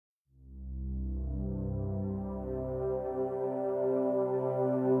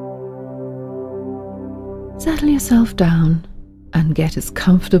Settle yourself down and get as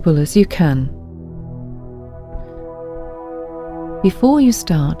comfortable as you can. Before you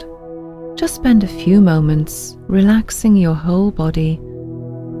start, just spend a few moments relaxing your whole body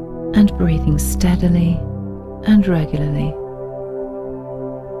and breathing steadily and regularly.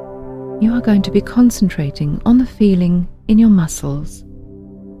 You are going to be concentrating on the feeling in your muscles.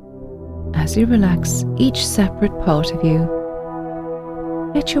 As you relax each separate part of you,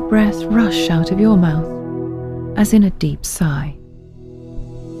 let your breath rush out of your mouth as in a deep sigh.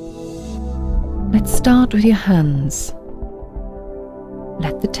 Let's start with your hands.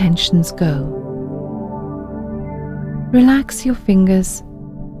 Let the tensions go. Relax your fingers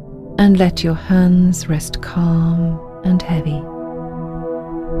and let your hands rest calm and heavy.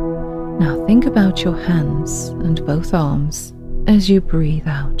 Now think about your hands and both arms as you breathe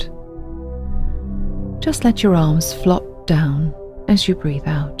out. Just let your arms flop down as you breathe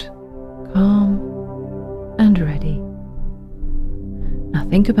out, calm and ready. Now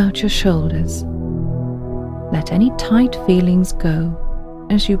think about your shoulders. Let any tight feelings go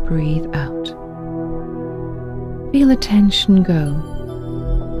as you breathe out. Feel the tension go.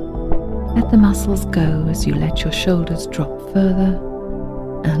 Let the muscles go as you let your shoulders drop further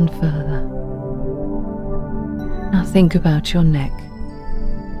and further. Now think about your neck,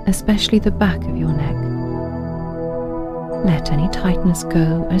 especially the back of your neck. Let any tightness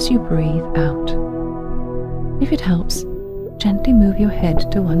go as you breathe out. If it helps, gently move your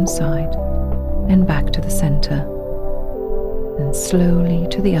head to one side, then back to the center, then slowly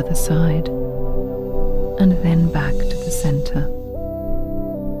to the other side, and then back to the center.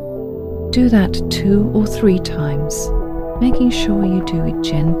 Do that 2 or 3 times, making sure you do it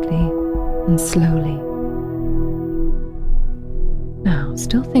gently and slowly. Now,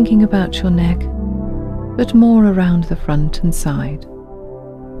 still thinking about your neck, but more around the front and side.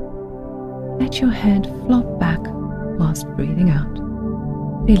 Let your head flop back whilst breathing out.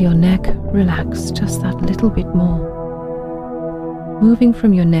 Feel your neck relax just that little bit more. Moving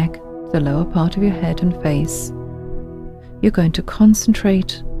from your neck to the lower part of your head and face, you're going to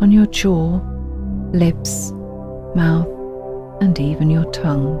concentrate on your jaw, lips, mouth, and even your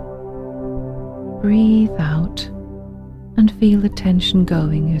tongue. Breathe out and feel the tension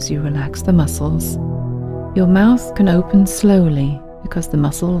going as you relax the muscles. Your mouth can open slowly because the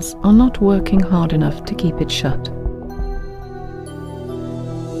muscles are not working hard enough to keep it shut.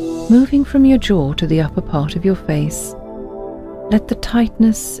 Moving from your jaw to the upper part of your face, let the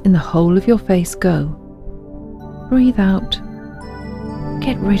tightness in the whole of your face go. Breathe out.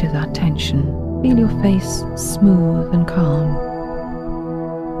 Get rid of that tension. Feel your face smooth and calm.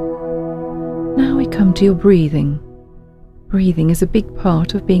 Now we come to your breathing. Breathing is a big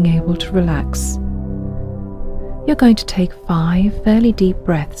part of being able to relax. You're going to take 5 fairly deep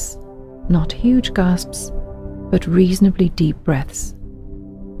breaths, not huge gasps, but reasonably deep breaths.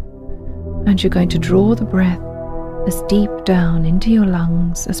 And you're going to draw the breath as deep down into your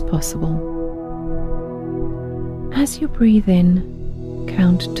lungs as possible. As you breathe in,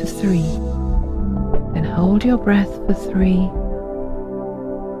 count to 3. Then hold your breath for 3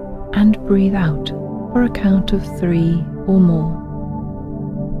 and breathe out for a count of 3 or more.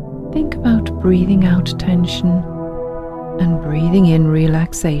 Think about breathing out tension and breathing in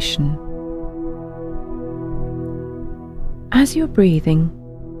relaxation. As you're breathing,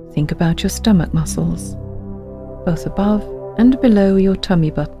 think about your stomach muscles, both above and below your tummy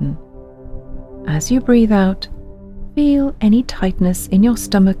button. As you breathe out, feel any tightness in your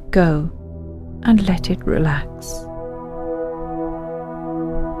stomach go and let it relax.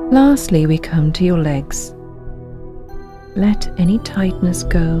 Lastly, we come to your legs. Let any tightness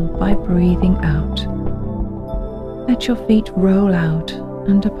go by breathing out. Let your feet roll out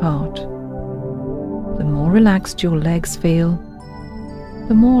and apart. The more relaxed your legs feel,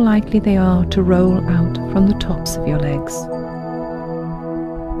 the more likely they are to roll out from the tops of your legs.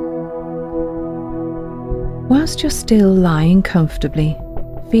 Whilst you're still lying comfortably,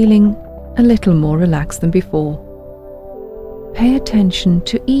 feeling a little more relaxed than before, pay attention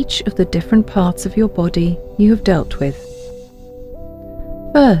to each of the different parts of your body you have dealt with.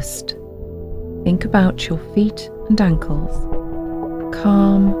 First, think about your feet and ankles.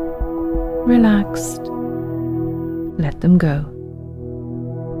 Calm, relaxed, let them go.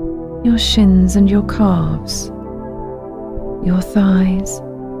 Your shins and your calves, your thighs,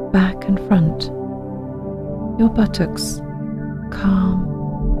 back and front, your buttocks, calm,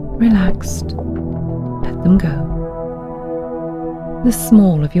 relaxed, let them go. The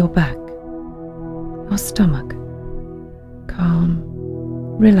small of your back, your stomach, calm,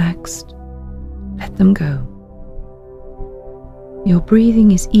 relaxed, let them go. Your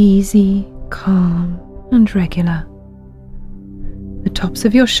breathing is easy, calm, and regular. The tops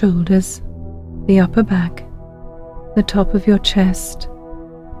of your shoulders, the upper back, the top of your chest,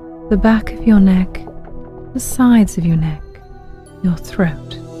 the back of your neck, the sides of your neck, your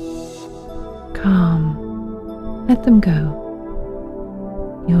throat. Calm. Let them go.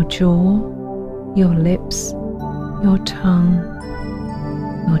 Your jaw, your lips, your tongue,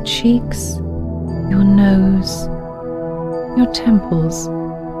 your cheeks, your nose, your temples,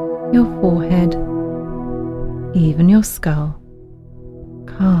 your forehead, even your skull.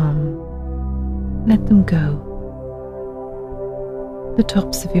 Calm. Let them go. The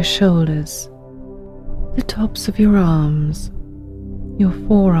tops of your shoulders, the tops of your arms, your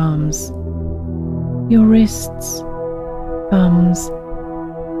forearms, your wrists, thumbs,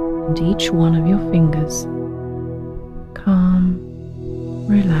 and each one of your fingers. Calm,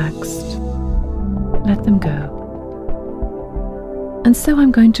 relaxed. Let them go. And so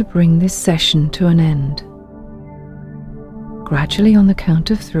I'm going to bring this session to an end. Gradually, on the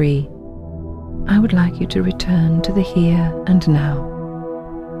count of 3, I would like you to return to the here and now.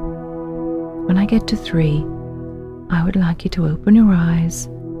 When I get to 3, I would like you to open your eyes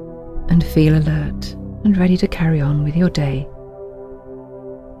and feel alert and ready to carry on with your day.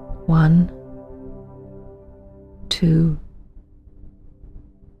 1, 2,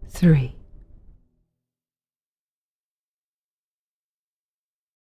 3.